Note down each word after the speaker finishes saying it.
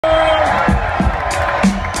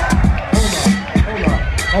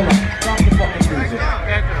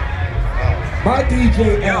My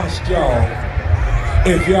DJ asked y'all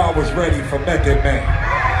if y'all was ready for Method Man.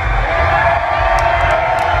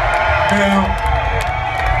 Now,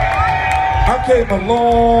 I came a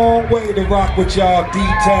long way to rock with y'all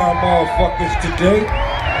D-Town motherfuckers today.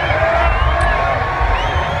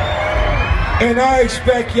 And I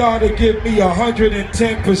expect y'all to give me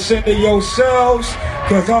 110% of yourselves,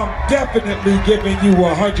 because I'm definitely giving you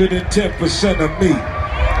 110% of me.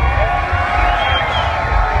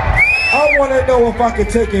 I want to know if I could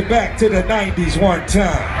take it back to the 90s one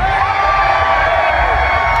time.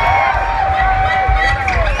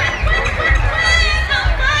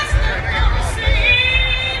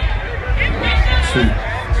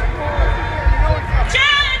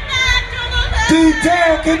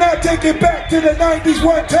 D-Town, can I take it back to the 90s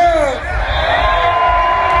one time?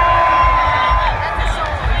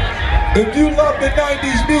 If you love the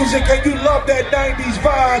 90s music and you love that 90s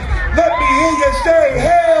vibe, let me hear you say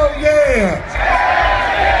hell yeah!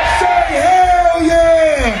 Say hell yeah!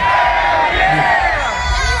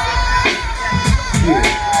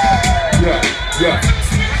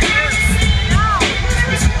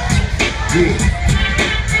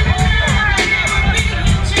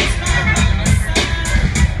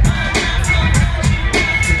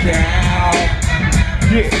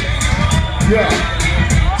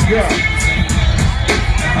 Yeah.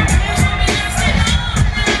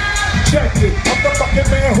 Check it, I'm the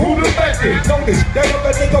fucking man who the method. Notice, they don't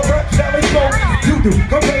let nigga rap challenge flow. You do,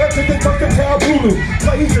 compare to the versatile voodoo.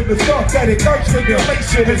 Plays in the stuff that ignites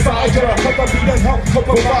stimulation inside ya. Cause I be the help to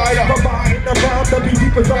provider. Providing the rhyme that be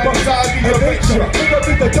deep inside the nature. Nigga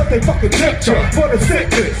be the just they fucking temperature for the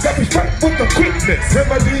sickness. That be straight with the quickness.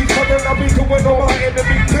 Remedies coming, I be doing all my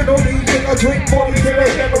enemies. Penalties, and I drink 40 till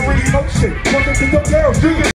they never read no shit. Wanna see your girls, do it.